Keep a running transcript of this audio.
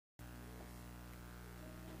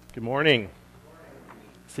Good morning.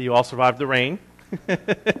 See, you all survived the rain.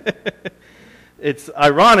 It's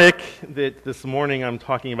ironic that this morning I'm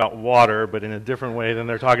talking about water, but in a different way than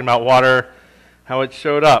they're talking about water, how it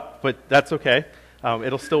showed up. But that's okay.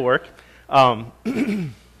 It'll still work.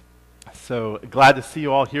 So glad to see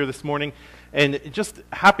you all here this morning. And just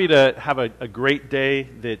happy to have a great day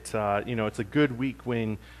that, it's a good week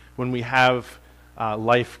when we have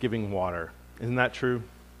life-giving water. Isn't that true?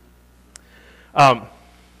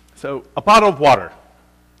 So a bottle of water.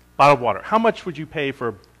 How much would you pay for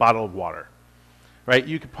a bottle of water? Right?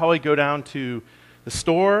 You could probably go down to the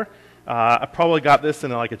store. I probably got this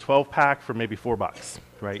in like a 12-pack for maybe $4,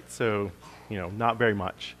 right? So, not very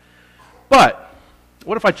much. But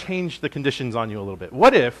what if I changed the conditions on you a little bit?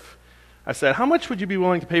 What if I said, how much would you be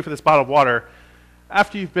willing to pay for this bottle of water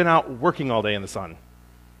after you've been out working all day in the sun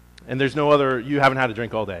and you haven't had a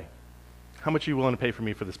drink all day? How much are you willing to pay for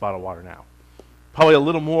me for this bottle of water now? Probably a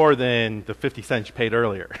little more than the 50 cents you paid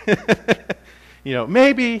earlier.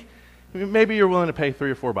 Maybe you're willing to pay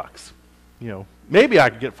 $3 or $4. Maybe I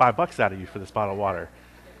could get $5 out of you for this bottle of water.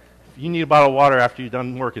 If you need a bottle of water after you're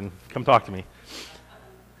done working, come talk to me.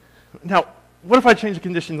 Now, what if I change the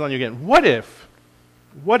conditions on you again? What if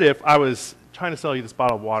I was trying to sell you this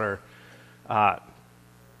bottle of water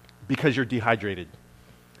because you're dehydrated?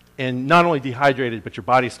 And not only dehydrated, but your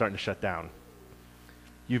body's starting to shut down.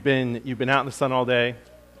 You've been out in the sun all day,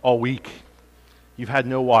 all week. You've had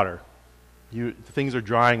no water. Things are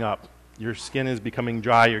drying up. Your skin is becoming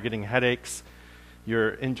dry. You're getting headaches.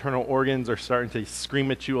 Your internal organs are starting to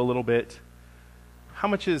scream at you a little bit. How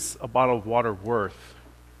much is a bottle of water worth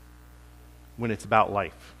when it's about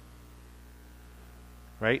life?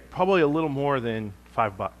 Right? Probably a little more than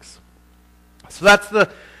 $5. So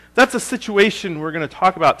that's a situation we're going to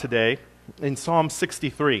talk about today in Psalm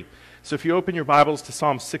 63. So if you open your Bibles to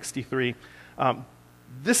Psalm 63,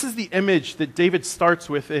 this is the image that David starts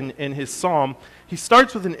with in his psalm. He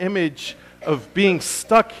starts with an image of being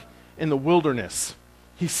stuck in the wilderness.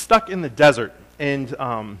 He's stuck in the desert, and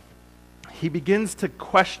he begins to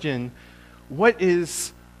question, what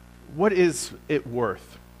is it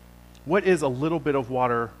worth? What is a little bit of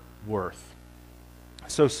water worth?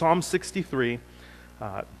 So Psalm 63,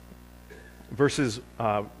 verses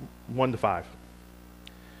 1 to 5.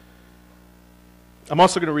 I'm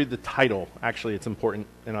also going to read the title. Actually, it's important,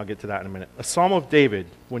 and I'll get to that in a minute. A Psalm of David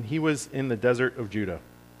when he was in the desert of Judah.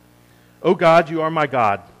 O God, you are my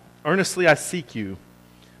God. Earnestly I seek you.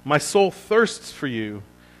 My soul thirsts for you.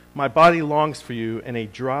 My body longs for you in a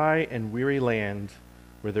dry and weary land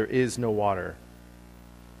where there is no water.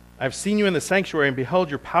 I have seen you in the sanctuary and beheld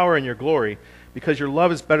your power and your glory, because your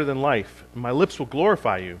love is better than life. My lips will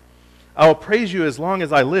glorify you. I will praise you as long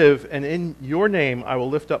as I live, and in your name I will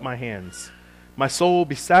lift up my hands. My soul will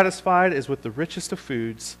be satisfied as with the richest of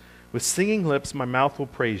foods. With singing lips, my mouth will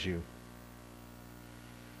praise you.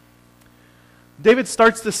 David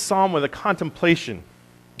starts this psalm with a contemplation.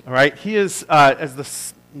 All right, he is, as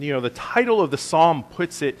the title of the psalm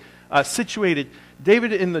puts it, situated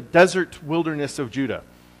David in the desert wilderness of Judah.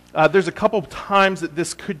 There's a couple of times that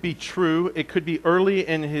this could be true. It could be early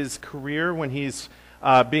in his career when he's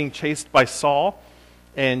being chased by Saul,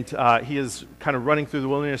 and he is kind of running through the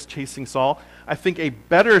wilderness chasing Saul. I think a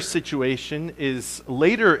better situation is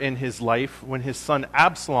later in his life when his son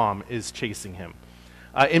Absalom is chasing him.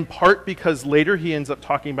 In part because later he ends up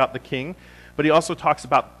talking about the king, but he also talks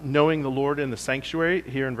about knowing the Lord in the sanctuary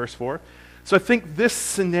here in verse 4. So I think this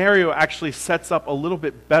scenario actually sets up a little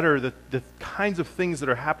bit better the kinds of things that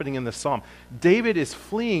are happening in the psalm. David is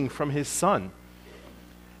fleeing from his son,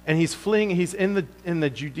 and he's in the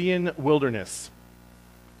Judean wilderness.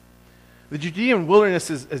 The Judean wilderness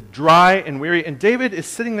is dry and weary, and David is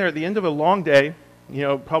sitting there at the end of a long day.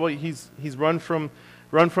 Probably he's run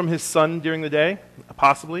from his son during the day,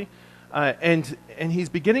 possibly, and he's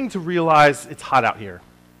beginning to realize it's hot out here.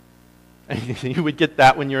 And you would get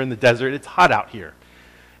that when you're in the desert. It's hot out here.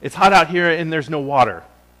 It's hot out here, and there's no water.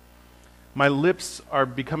 My lips are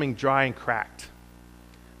becoming dry and cracked.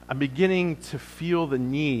 I'm beginning to feel the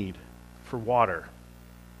need for water.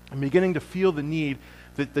 I'm beginning to feel the need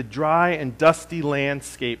that the dry and dusty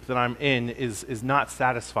landscape that I'm in is not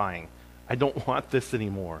satisfying. I don't want this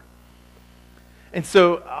anymore. And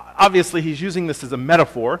so, obviously, he's using this as a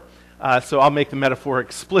metaphor, so I'll make the metaphor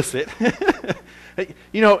explicit.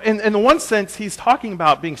 In the one sense, he's talking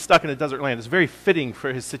about being stuck in a desert land. It's very fitting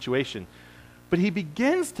for his situation. But he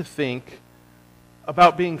begins to think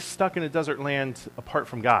about being stuck in a desert land apart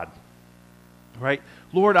from God. Right?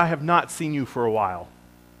 Lord, I have not seen you for a while.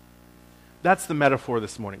 That's the metaphor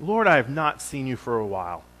this morning. Lord, I have not seen you for a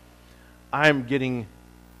while. I am getting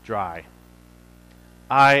dry.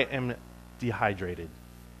 I am dehydrated.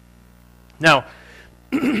 Now,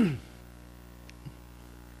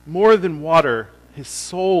 more than water, his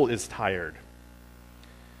soul is tired.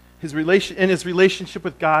 In his relationship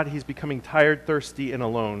with God, he's becoming tired, thirsty, and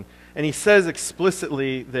alone. And he says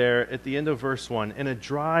explicitly there at the end of verse 1, in a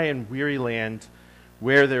dry and weary land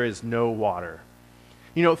where there is no water.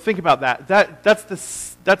 You know, think about that. That's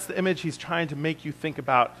the image he's trying to make you think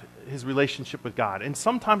about his relationship with God. And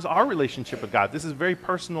sometimes our relationship with God. This is a very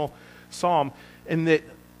personal psalm in that,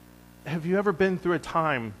 have you ever been through a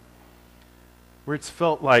time where it's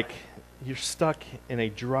felt like you're stuck in a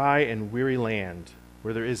dry and weary land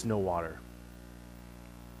where there is no water?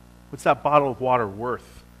 What's that bottle of water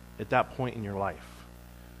worth at that point in your life?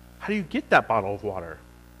 How do you get that bottle of water?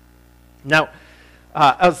 Now,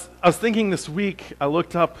 I was thinking this week, I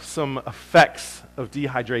looked up some effects of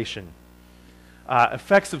dehydration.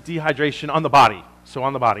 Effects of dehydration on the body. So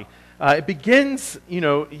on the body. It begins,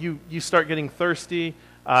 you start getting thirsty,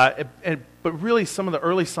 but really some of the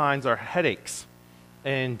early signs are headaches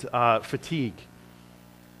and fatigue.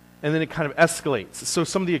 And then it kind of escalates. So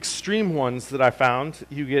some of the extreme ones that I found,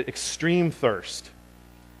 you get extreme thirst,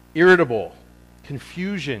 irritable,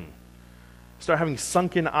 confusion, start having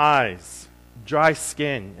sunken eyes, dry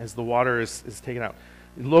skin as the water is taken out,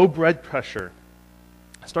 low blood pressure,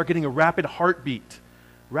 start getting a rapid heartbeat,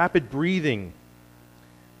 rapid breathing.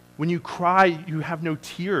 When you cry, you have no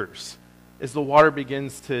tears. As the water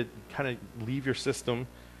begins to kind of leave your system,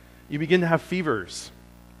 you begin to have fevers.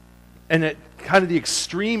 And at kind of the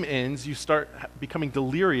extreme ends, you start becoming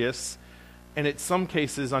delirious and in some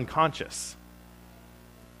cases unconscious.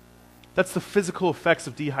 That's the physical effects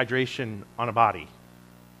of dehydration on a body.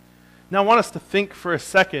 Now I want us to think for a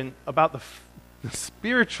second about the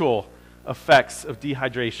spiritual effects of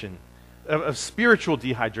dehydration, of spiritual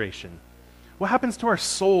dehydration. What happens to our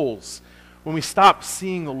souls when we stop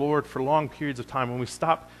seeing the Lord for long periods of time, when we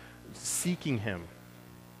stop seeking Him?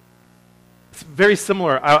 It's very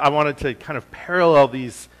similar. I wanted to kind of parallel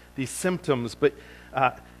these symptoms, but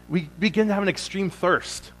we begin to have an extreme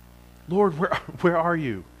thirst. Lord, where are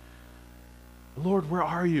you? Lord, where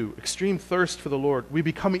are you? Extreme thirst for the Lord. We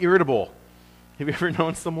become irritable. Have you ever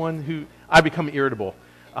known someone who... I become irritable.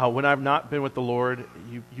 When I've not been with the Lord,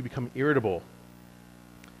 you become irritable.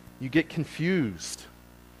 You get confused.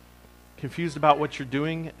 Confused about what you're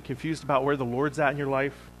doing, confused about where the Lord's at in your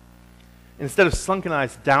life. Instead of sunken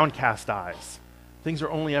eyes, downcast eyes. Things are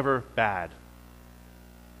only ever bad.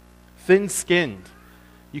 Thin-skinned.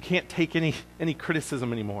 You can't take any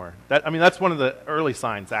criticism anymore. That's one of the early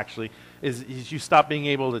signs, actually, is you stop being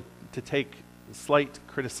able to take slight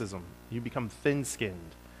criticism. You become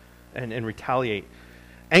thin-skinned and retaliate.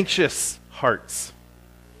 Anxious hearts.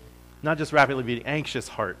 Not just rapidly beating, anxious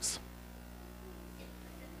hearts.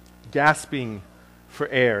 Gasping for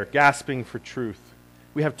air, gasping for truth.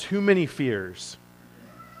 We have too many fears.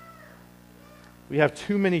 We have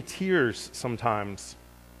too many tears sometimes.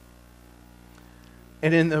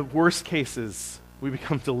 And in the worst cases, we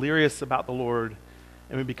become delirious about the Lord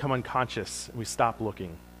and we become unconscious and we stop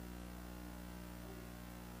looking.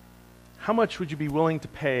 How much would you be willing to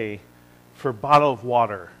pay for a bottle of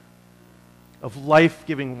water, of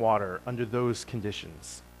life-giving water under those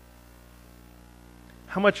conditions?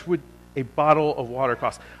 How much would a bottle of water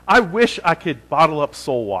cost? I wish I could bottle up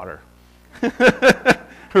soul water.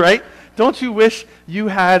 Right? Don't you wish you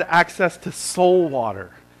had access to soul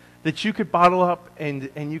water that you could bottle up and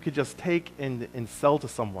you could just take and sell to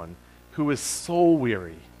someone who is soul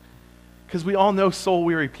weary? Because we all know soul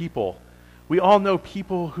weary people. We all know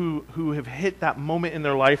people who have hit that moment in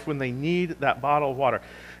their life when they need that bottle of water.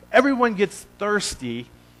 Everyone gets thirsty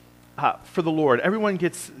for the Lord. Everyone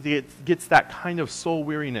gets that kind of soul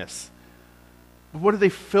weariness. But what do they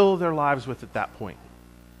fill their lives with at that point?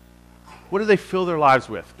 What do they fill their lives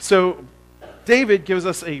with? So David gives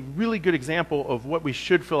us a really good example of what we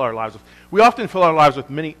should fill our lives with. We often fill our lives with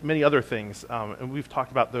many other things, and we've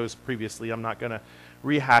talked about those previously. I'm not going to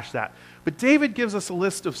rehash that. But David gives us a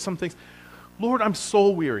list of some things. Lord, I'm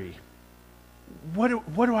soul weary. What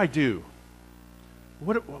do I do?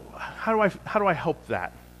 How do I help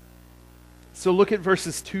that? So look at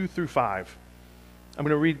verses 2 through 5. I'm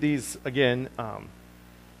going to read these again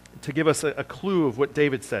to give us a clue of what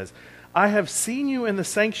David says. I have seen you in the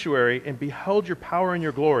sanctuary and beheld your power and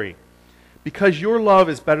your glory. Because your love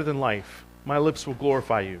is better than life, my lips will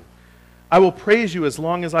glorify you. I will praise you as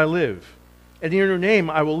long as I live, and in your name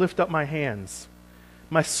I will lift up my hands.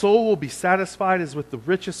 My soul will be satisfied as with the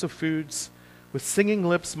richest of foods. With singing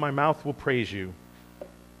lips my mouth will praise you.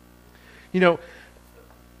 You know,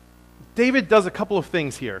 David does a couple of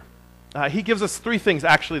things here. he gives us three things,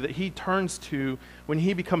 actually, that he turns to when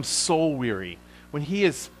he becomes soul weary, when he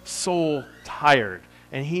is soul tired,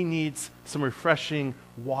 and he needs some refreshing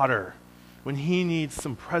water, when he needs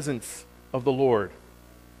some presence of the Lord.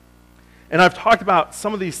 And I've talked about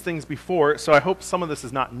some of these things before, so I hope some of this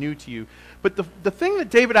is not new to you. But the thing that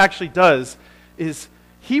David actually does is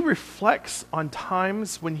he reflects on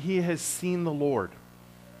times when he has seen the Lord.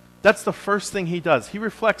 That's the first thing he does. He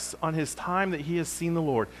reflects on his time that he has seen the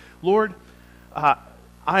Lord. Lord, I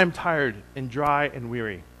am tired and dry and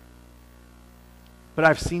weary, but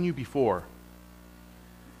I've seen you before.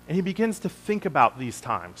 And he begins to think about these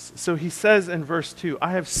times. So he says in verse 2,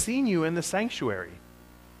 I have seen you in the sanctuary.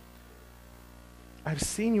 I've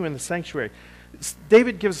seen you in the sanctuary.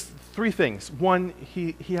 David gives three things. One,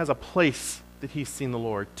 he has a place that he's seen the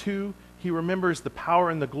Lord. Two, he remembers the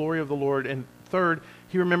power and the glory of the Lord. And third,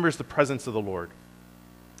 he remembers the presence of the Lord.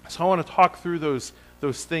 So I want to talk through those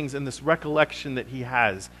things and this recollection that he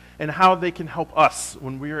has and how they can help us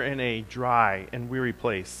when we're in a dry and weary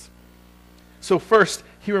place. So first,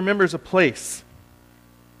 he remembers a place.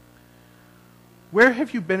 Where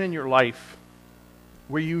have you been in your life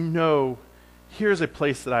where you know, here's a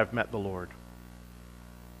place that I've met the Lord?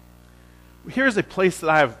 Here's a place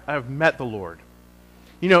that I've met the Lord.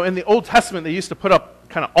 You know, in the Old Testament, they used to put up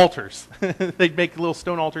kind of altars. They'd make little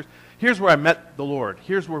stone altars. Here's where I met the Lord.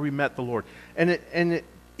 Here's where we met the Lord. And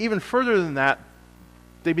even further than that,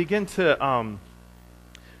 they begin to,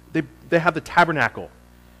 they have the tabernacle.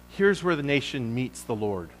 Here's where the nation meets the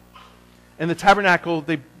Lord. And the tabernacle,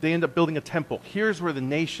 they end up building a temple. Here's where the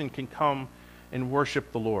nation can come and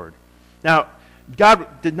worship the Lord. Now,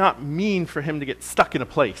 God did not mean for him to get stuck in a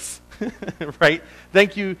place, right?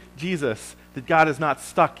 Thank you, Jesus, that God is not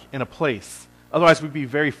stuck in a place. Otherwise, we'd be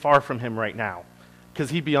very far from him right now, because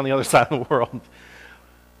he'd be on the other side of the world.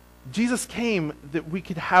 Jesus came that we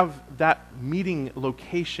could have that meeting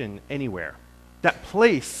location anywhere. That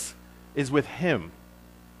place is with him.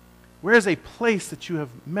 Where is a place that you have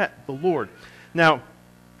met the Lord? Now,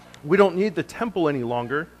 we don't need the temple any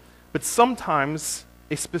longer, but sometimes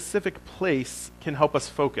a specific place can help us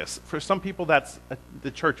focus. For some people, that's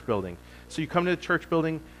the church building. So you come to the church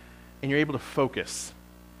building and you're able to focus.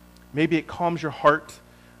 Maybe it calms your heart.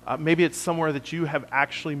 Maybe it's somewhere that you have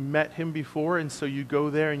actually met him before, and so you go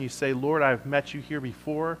there and you say, Lord, I've met you here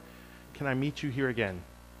before. Can I meet you here again?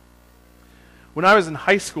 When I was in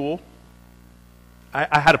high school,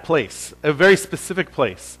 I had a place, a very specific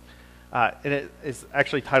place. And it is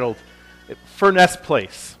actually titled Furness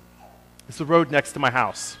Place. It's the road next to my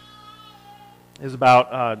house. It was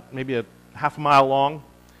about maybe a half a mile long.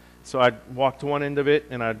 So I'd walk to one end of it,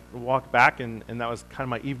 and I'd walk back, and that was kind of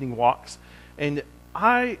my evening walks. And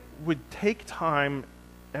I would take time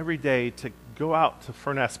every day to go out to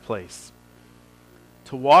Furness Place,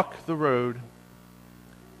 to walk the road,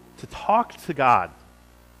 to talk to God,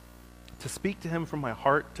 to speak to him from my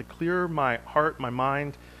heart, to clear my heart, my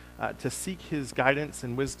mind, to seek his guidance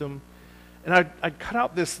and wisdom. And I'd cut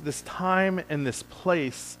out this time and this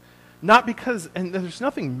place, not because, and there's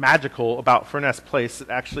nothing magical about Furness Place. It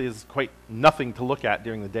actually is quite nothing to look at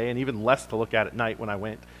during the day, and even less to look at night when I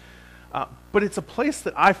went. But it's a place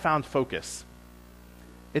that I found focus.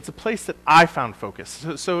 It's a place that I found focus.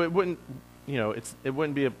 So it wouldn't, it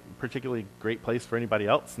wouldn't be a particularly great place for anybody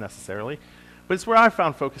else necessarily, but it's where I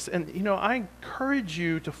found focus. And, I encourage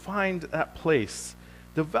you to find that place.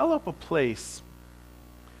 Develop a place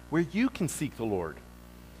where you can seek the Lord,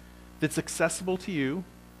 that's accessible to you,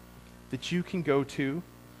 that you can go to,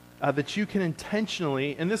 that you can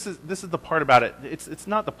intentionally, and this is the part about it, it's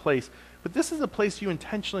not the place, but this is the place you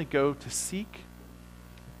intentionally go to seek,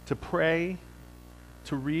 to pray,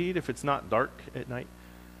 to read if it's not dark at night,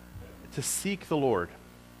 to seek the Lord,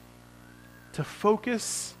 to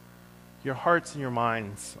focus your hearts and your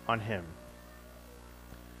minds on him.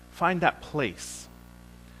 Find that place.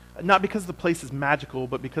 Not because the place is magical,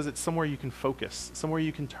 but because it's somewhere you can focus, somewhere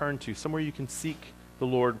you can turn to, somewhere you can seek the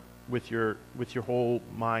Lord with your whole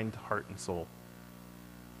mind, heart, and soul.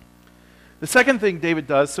 The second thing David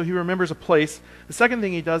does, so he remembers a place. The second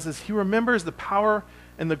thing he does is he remembers the power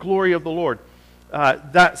and the glory of the Lord.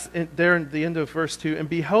 That's there in the end of verse 2, and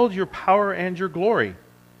beheld your power and your glory.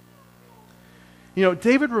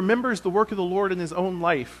 David remembers the work of the Lord in his own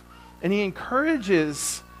life, and he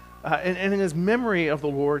encourages, and in his memory of the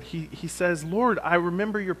Lord, he says, Lord, I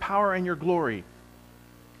remember your power and your glory.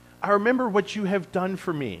 I remember what you have done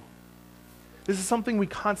for me. This is something we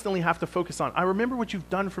constantly have to focus on. I remember what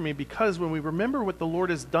you've done for me, because when we remember what the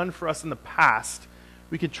Lord has done for us in the past,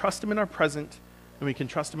 we can trust him in our present, and we can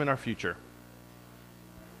trust him in our future.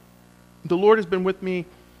 The Lord has been with me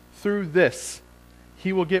through this.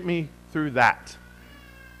 He will get me through that.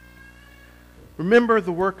 Remember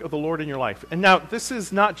the work of the Lord in your life. And now, this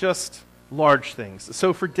is not just large things.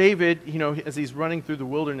 So for David, as he's running through the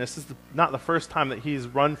wilderness, this is not the first time that he's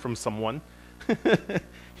run from someone.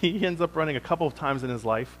 He ends up running a couple of times in his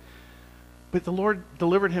life. But the Lord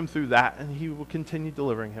delivered him through that, and he will continue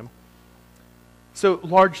delivering him. So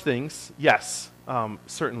large things, yes,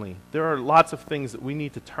 certainly. There are lots of things that we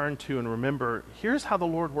need to turn to and remember. Here's how the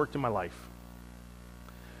Lord worked in my life.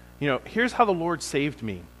 Here's how the Lord saved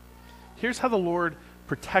me. Here's how the Lord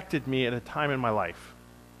protected me at a time in my life.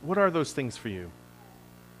 What are those things for you?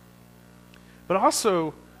 But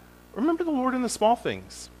also, remember the Lord in the small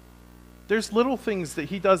things. There's little things that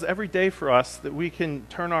he does every day for us that we can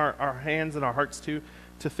turn our hands and our hearts to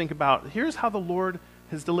think about. Here's how the Lord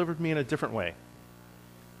has delivered me in a different way.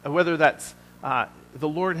 Whether that's the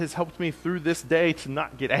Lord has helped me through this day to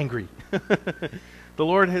not get angry. The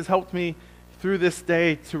Lord has helped me through this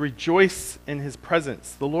day to rejoice in his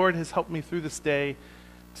presence. The Lord has helped me through this day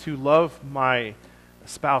to love my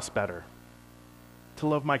spouse better, to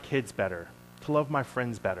love my kids better, to love my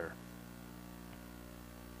friends better.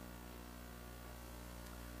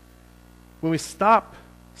 When we stop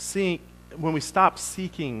seeking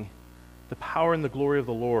the power and the glory of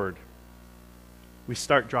the Lord, we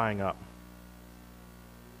start drying up.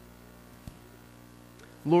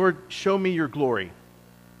 Lord, show me your glory.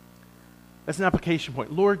 That's an application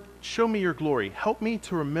point. Lord, show me your glory. Help me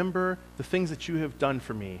to remember the things that you have done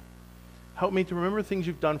for me. Help me to remember the things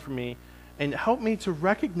you've done for me, and help me to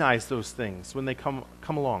recognize those things when they come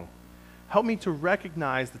along. Help me to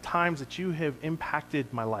recognize the times that you have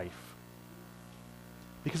impacted my life.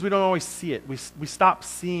 Because we don't always see it. We stop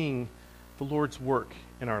seeing the Lord's work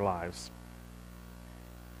in our lives.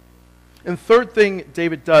 And the third thing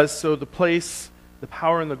David does, so the place, the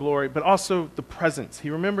power and the glory, but also the presence.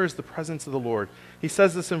 He remembers the presence of the Lord. He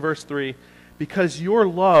says this in verse 3, because your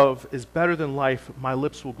love is better than life, my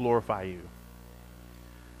lips will glorify you.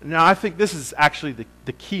 Now, I think this is actually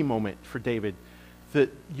the key moment for David,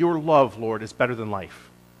 that your love, Lord, is better than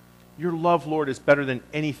life. Your love, Lord, is better than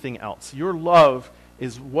anything else. Your love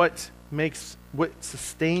is what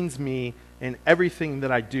sustains me in everything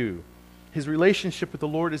that I do. His relationship with the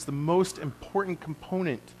Lord is the most important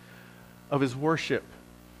component of his worship.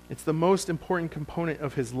 It's the most important component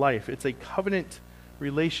of his life. It's a covenant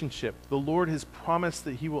relationship. The Lord has promised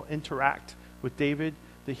that he will interact with David,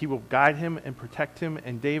 that he will guide him and protect him,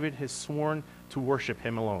 and David has sworn to worship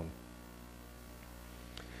him alone.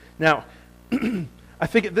 Now, I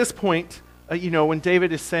think at this point, when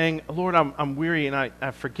David is saying, Lord, I'm weary and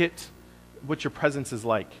I forget what your presence is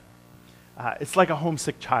like. It's like a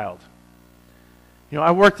homesick child.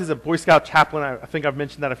 I worked as a Boy Scout chaplain. I think I've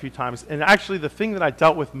mentioned that a few times. And actually, the thing that I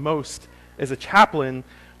dealt with most as a chaplain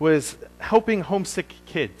was helping homesick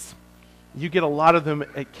kids. You get a lot of them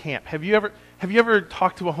at camp. Have you ever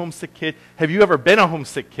talked to a homesick kid? Have you ever been a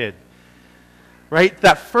homesick kid? Right?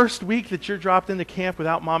 That first week that you're dropped into camp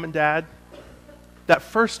without mom and dad, that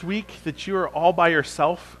first week that you're all by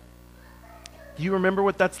yourself, do you remember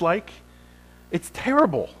what that's like? It's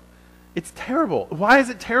terrible. It's terrible. Why is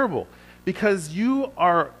it terrible? Because you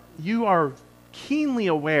are keenly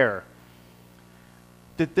aware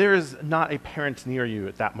that there is not a parent near you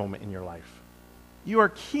at that moment in your life. You are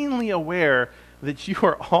keenly aware that you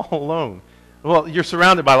are all alone. Well, you're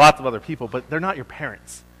surrounded by lots of other people, but they're not your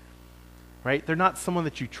parents, right? They're not someone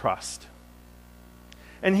that you trust.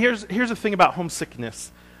 And here's the thing about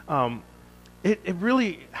homesickness. It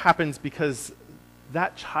really happens because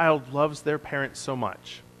that child loves their parents so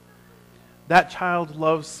much. That child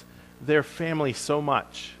loves their family so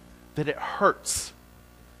much that it hurts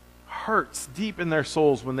deep in their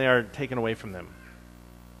souls when they are taken away from them.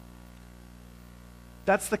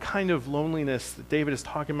 That's the kind of loneliness that David is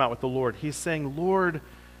talking about with the Lord. He's saying, Lord,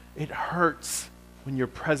 it hurts when your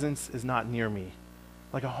presence is not near me,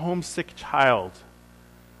 like a homesick child.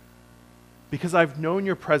 Because I've known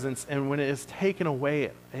your presence, and when it is taken away,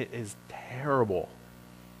 it is terrible.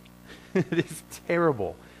 It is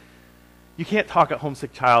terrible. You can't talk a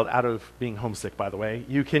homesick child out of being homesick, by the way.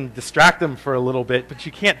 You can distract them for a little bit, but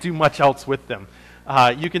you can't do much else with them.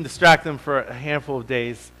 You can distract them for a handful of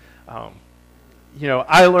days.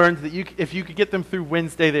 I learned that if you could get them through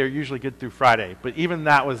Wednesday, they were usually good through Friday. But even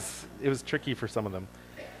that was tricky for some of them.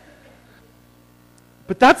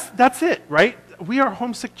 But that's it, right? We are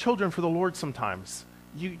homesick children for the Lord sometimes.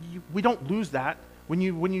 We don't lose that. When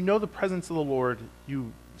you know the presence of the Lord,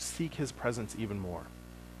 you seek his presence even more.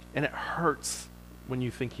 And it hurts when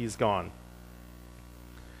you think he's gone.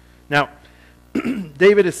 Now,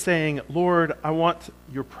 David is saying, Lord, I want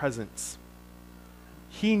your presence.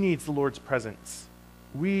 He needs the Lord's presence.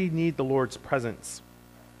 We need the Lord's presence.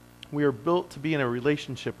 We are built to be in a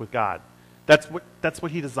relationship with God. That's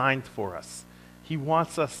what he designed for us. He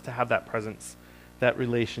wants us to have that presence, that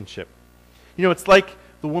relationship. You know, it's like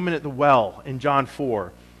the woman at the well in John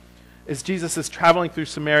 4. As Jesus is traveling through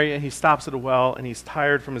Samaria, and he stops at a well, and he's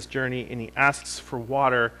tired from his journey, and he asks for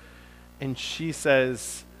water, and she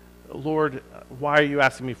says, Lord, why are you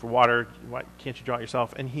asking me for water? Why can't you draw it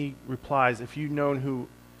yourself? And he replies, if you'd known who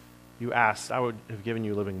you asked, I would have given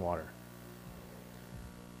you living water.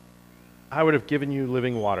 I would have given you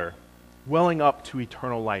living water, welling up to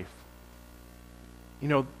eternal life. You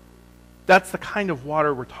know, that's the kind of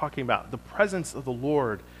water we're talking about. The presence of the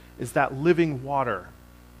Lord is that living water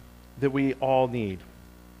that we all need.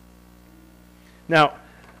 Now,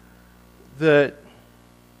 as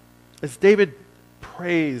David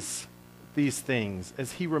prays these things,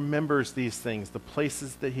 as he remembers these things, the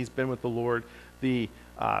places that he's been with the Lord, the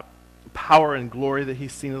power and glory that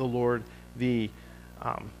he's seen of the Lord, the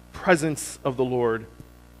presence of the Lord.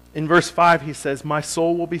 In verse 5, he says, my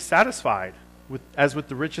soul will be satisfied, as with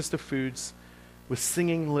the richest of foods. With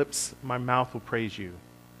singing lips, my mouth will praise you.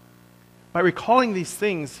 By recalling these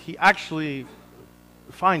things, he actually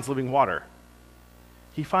finds living water.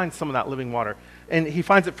 He finds some of that living water. And he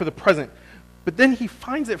finds it for the present. But then he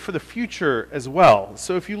finds it for the future as well.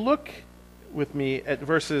 So if you look with me at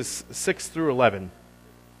verses 6 through 11.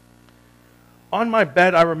 On my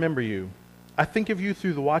bed I remember you. I think of you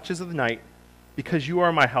through the watches of the night, because you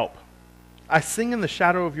are my help. I sing in the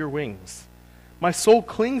shadow of your wings. My soul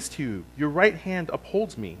clings to you. Your right hand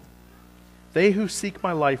upholds me. They who seek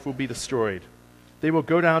my life will be destroyed. They will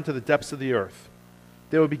go down to the depths of the earth.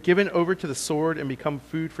 They will be given over to the sword and become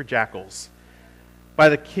food for jackals. But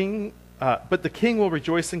the king will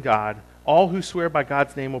rejoice in God. All who swear by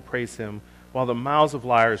God's name will praise him, while the mouths of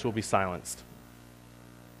liars will be silenced.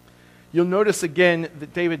 You'll notice again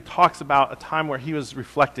that David talks about a time where he was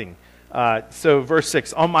reflecting. So verse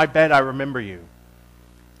 6, on my bed I remember you.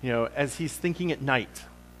 You know, as he's thinking at night.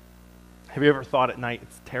 Have you ever thought at night?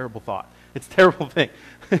 It's a terrible thought. It's a terrible thing.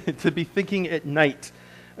 To be thinking at night.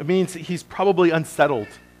 It means he's probably unsettled.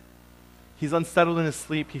 He's unsettled in his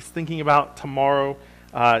sleep. He's thinking about tomorrow.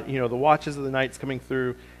 The watches of the night's coming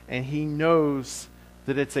through. And he knows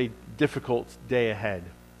that it's a difficult day ahead.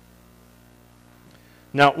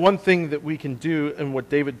 Now, one thing that we can do, and what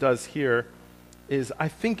David does here, is I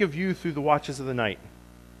think of you through the watches of the night.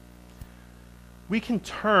 We can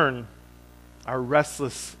turn our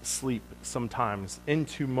restless sleep sometimes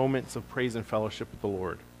into moments of praise and fellowship with the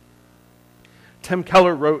Lord. Tim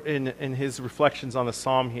Keller wrote in his reflections on the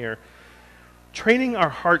psalm here, training our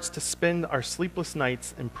hearts to spend our sleepless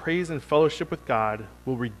nights in praise and fellowship with God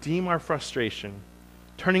will redeem our frustration,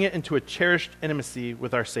 turning it into a cherished intimacy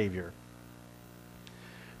with our Savior.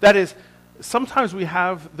 That is, sometimes we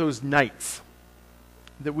have those nights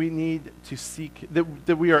that we need to seek,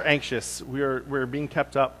 that we are anxious, we're being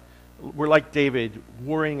kept up. We're like David,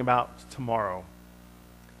 worrying about tomorrow.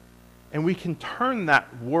 And we can turn that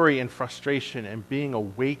worry and frustration and being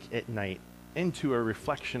awake at night into a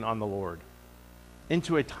reflection on the Lord,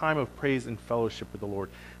 into a time of praise and fellowship with the Lord.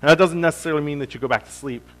 Now, that doesn't necessarily mean that you go back to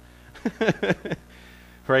sleep.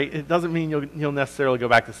 Right? It doesn't mean you'll necessarily go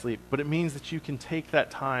back to sleep, but it means that you can take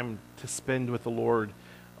that time to spend with the Lord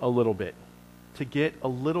a little bit, to get a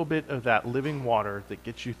little bit of that living water that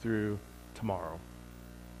gets you through tomorrow.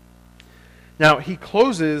 Now, he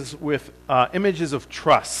closes with images of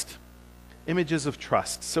trust. Images of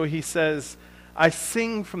trust. So he says, I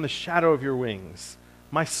sing from the shadow of your wings.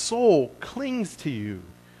 My soul clings to you.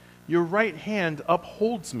 Your right hand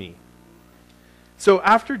upholds me. So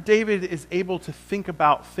after David is able to think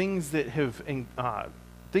about things that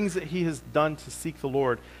he has done to seek the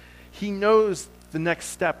Lord, he knows the next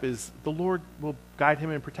step is the Lord will guide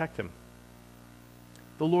him and protect him.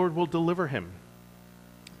 The Lord will deliver him.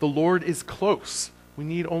 The Lord is close. We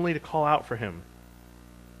need only to call out for him.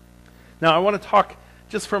 Now, I want to talk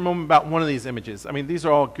just for a moment about one of these images. I mean, these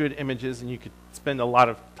are all good images, and you could spend a lot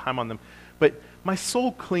of time on them. But my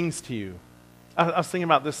soul clings to you. I was thinking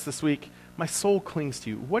about this week. My soul clings to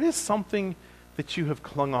you. What is something that you have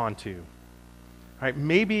clung on to? All right,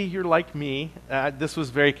 maybe you're like me. This was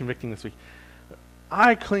very convicting this week.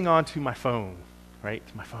 I cling on to my phone, right?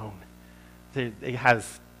 To my phone. It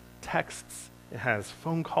has texts. It has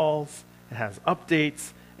phone calls. It has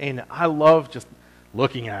updates. And I love just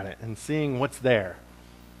looking at it and seeing what's there.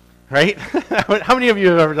 Right? How many of you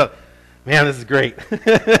have ever done, man, this is great.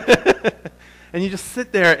 And you just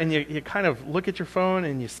sit there and you kind of look at your phone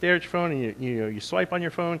and you stare at your phone and you swipe on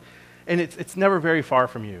your phone, and it's never very far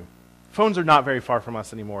from you. Phones are not very far from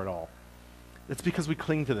us anymore at all. It's because we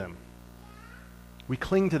cling to them. We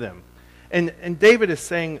cling to them. And David is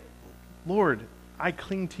saying, Lord, I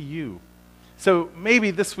cling to you. So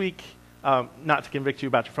maybe this week, not to convict you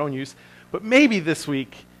about your phone use, but maybe this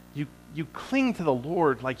week you cling to the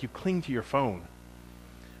Lord like you cling to your phone,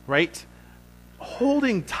 right?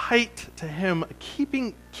 Holding tight to him,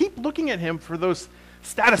 keep looking at him for those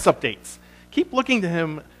status updates. Keep looking to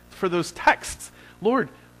him for those texts. Lord,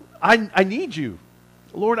 I need you.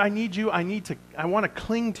 Lord, I need you. I want to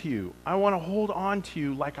cling to you. I want to hold on to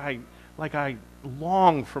you like I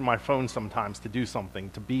long for my phone sometimes to do something,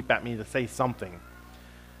 to beep at me, to say something.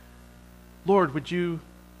 Lord, would you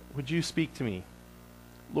speak to me?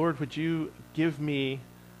 Lord, would you give me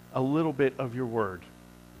a little bit of your word?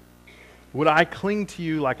 Would I cling to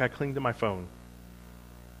you like I cling to my phone?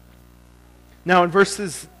 Now, in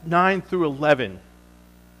verses 9 through 11,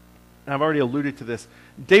 and I've already alluded to this,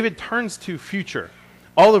 David turns to future.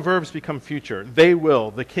 All the verbs become future. They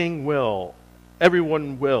will, the king will,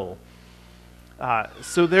 everyone will.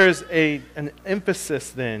 So there's an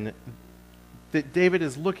emphasis then that David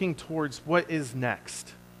is looking towards what is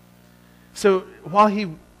next. So while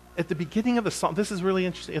at the beginning of the psalm, this is really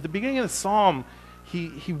interesting. At the beginning of the psalm,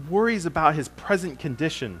 he worries about his present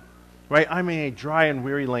condition, right? I'm in a dry and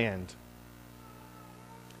weary land.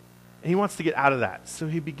 And he wants to get out of that. So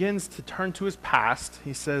he begins to turn to his past.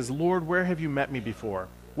 He says, Lord, where have you met me before?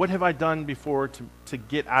 What have I done before to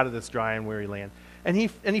get out of this dry and weary land? And he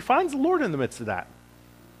finds the Lord in the midst of that.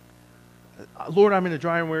 Lord, I'm in a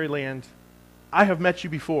dry and weary land. I have met you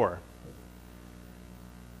before.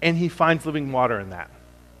 And he finds living water in that.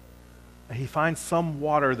 He finds some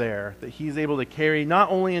water there that he's able to carry not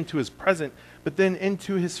only into his present, but then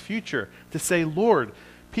into his future to say, Lord,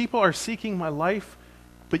 people are seeking my life,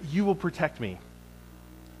 but you will protect me.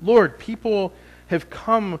 Lord, people have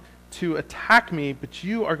come to attack me, but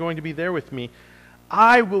you are going to be there with me.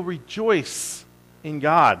 I will rejoice in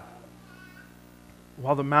God,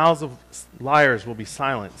 while the mouths of liars will be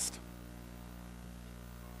silenced.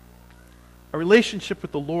 A relationship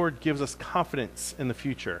with the Lord gives us confidence in the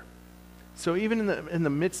future. So even in the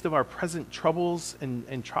midst of our present troubles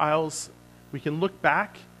and trials, we can look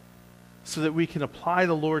back so that we can apply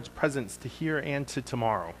the Lord's presence to here and to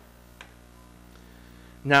tomorrow.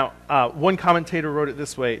 Now, one commentator wrote it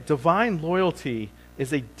this way: divine loyalty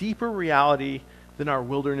is a deeper reality than our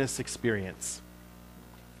wilderness experience.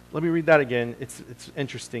 Let me read that again. It's an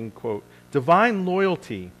interesting quote. Divine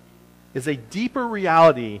loyalty is a deeper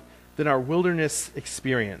reality than our wilderness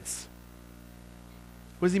experience.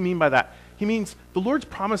 What does he mean by that? He means the Lord's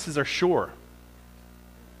promises are sure.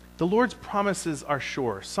 The Lord's promises are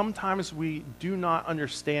sure. Sometimes we do not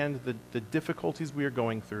understand the difficulties we are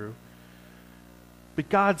going through. But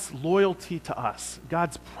God's loyalty to us,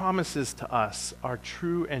 God's promises to us are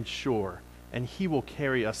true and sure, and he will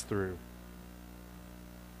carry us through.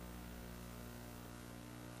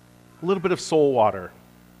 A little bit of soul water.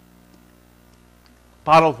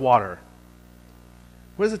 Bottle of water.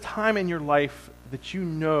 What is a time in your life that you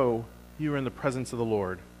know you are in the presence of the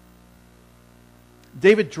Lord?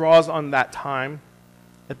 David draws on that time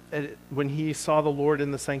when he saw the Lord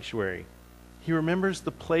in the sanctuary. He remembers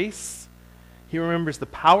the place, he remembers the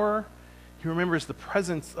power, he remembers the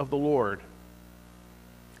presence of the Lord.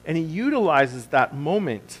 And he utilizes that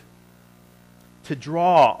moment to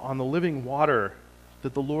draw on the living water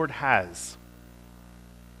that the Lord has,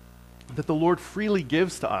 that the Lord freely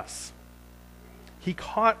gives to us. He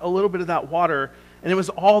caught a little bit of that water, and it was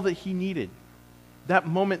all that he needed. That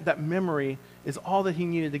moment, that memory, is all that he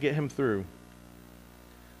needed to get him through.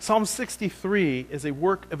 Psalm 63 is a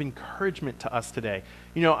work of encouragement to us today.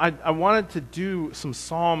 You know, I wanted to do some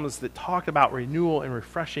psalms that talk about renewal and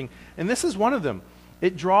refreshing, and this is one of them.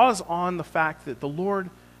 It draws on the fact that the Lord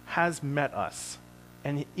has met us.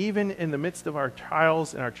 And even in the midst of our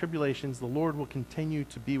trials and our tribulations, the Lord will continue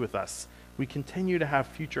to be with us. We continue to have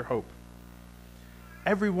future hope.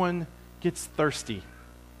 Everyone gets thirsty.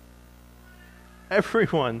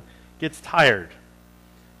 Everyone gets tired.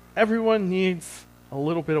 Everyone needs a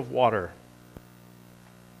little bit of water.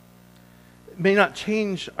 It may not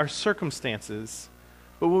change our circumstances,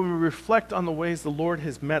 but when we reflect on the ways the Lord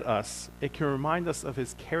has met us, it can remind us of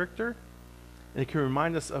his character, and it can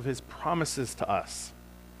remind us of his promises to us.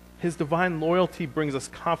 His divine loyalty brings us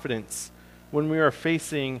confidence when we are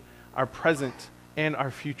facing our present and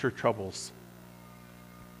our future troubles.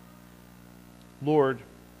 Lord,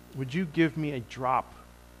 would you give me a drop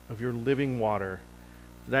of your living water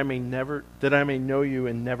that I may know you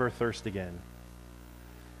and never thirst again?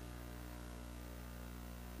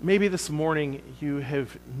 Maybe this morning you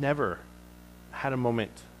have never had a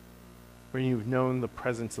moment where you've known the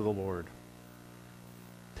presence of the Lord.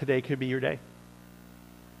 Today could be your day.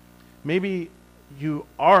 Maybe you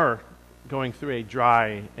are going through a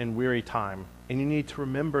dry and weary time, and you need to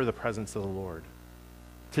remember the presence of the Lord.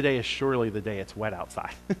 Today is surely the day it's wet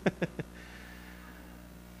outside.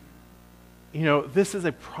 This is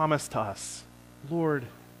a promise to us. Lord,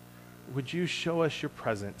 would you show us your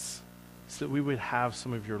presence so that we would have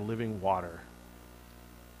some of your living water?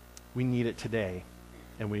 We need it today,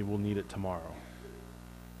 and we will need it tomorrow.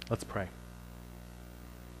 Let's pray.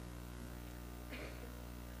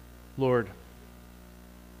 Lord,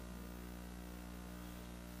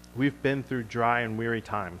 we've been through dry and weary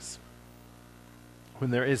times when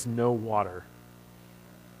there is no water.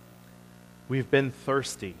 We've been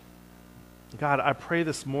thirsty. God, I pray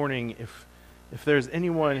this morning if there's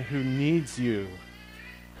anyone who needs you,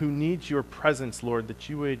 who needs your presence, Lord, that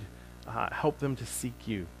you would help them to seek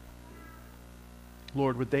you.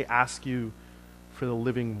 Lord, would they ask you for the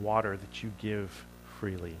living water that you give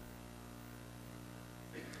freely?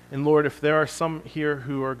 And Lord, if there are some here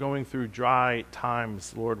who are going through dry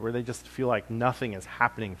times, Lord, where they just feel like nothing is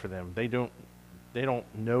happening for them, they don't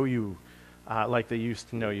know you like they used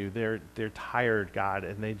to know you. They're tired, God,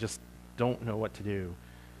 and they just don't know what to do.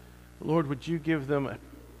 Lord, would you give them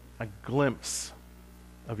a glimpse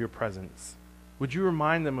of your presence? Would you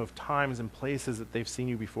remind them of times and places that they've seen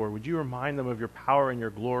you before? Would you remind them of your power and your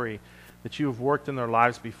glory that you have worked in their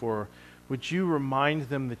lives before? Would you remind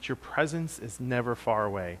them that your presence is never far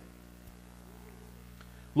away?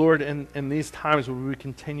 Lord, in these times, would we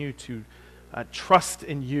continue to trust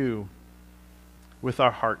in you with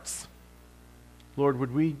our hearts? Lord,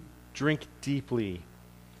 would we drink deeply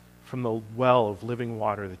from the well of living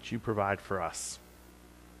water that you provide for us?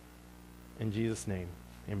 In Jesus' name,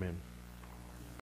 amen.